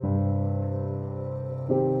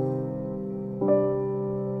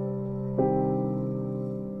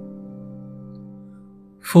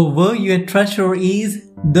For where your treasure is,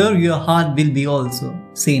 there your heart will be also.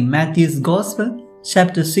 St. Matthew's Gospel,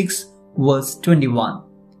 chapter 6, verse 21.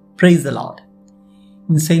 Praise the Lord.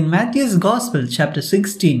 In St. Matthew's Gospel, chapter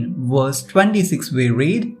 16, verse 26, we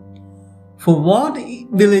read, "For what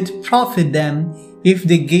will it profit them if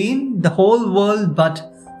they gain the whole world but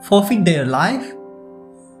forfeit their life?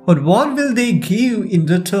 Or what will they give in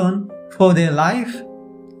return for their life?"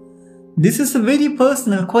 This is a very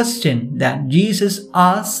personal question that Jesus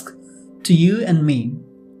asks to you and me.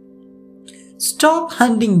 Stop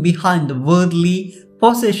hunting behind the worldly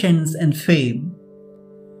possessions and fame.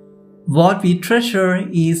 What we treasure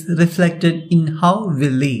is reflected in how we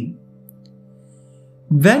live.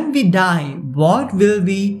 When we die, what will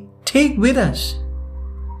we take with us?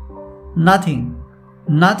 Nothing.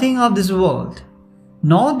 Nothing of this world.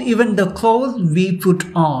 Not even the clothes we put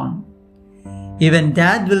on. Even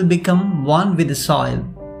that will become one with the soil.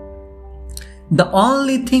 The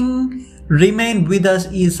only thing remain with us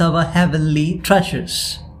is our heavenly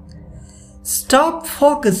treasures. Stop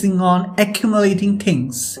focusing on accumulating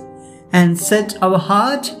things and set our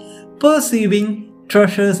heart perceiving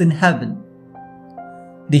treasures in heaven.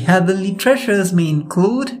 The heavenly treasures may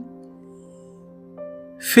include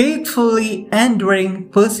faithfully enduring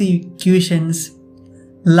persecutions,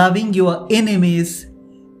 loving your enemies,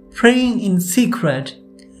 praying in secret,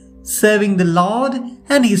 serving the Lord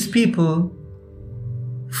and His people,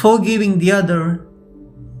 forgiving the other,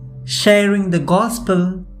 sharing the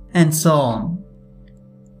gospel, and so on.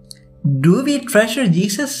 Do we treasure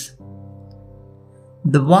Jesus?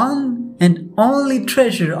 The one and only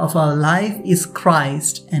treasure of our life is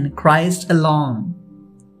Christ and Christ alone.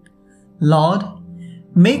 Lord,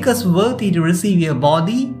 make us worthy to receive your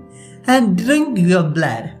body and drink your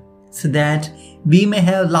blood, so that we may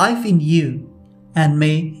have life in you and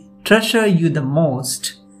may treasure you the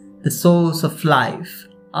most, the source of life.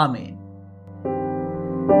 Amen.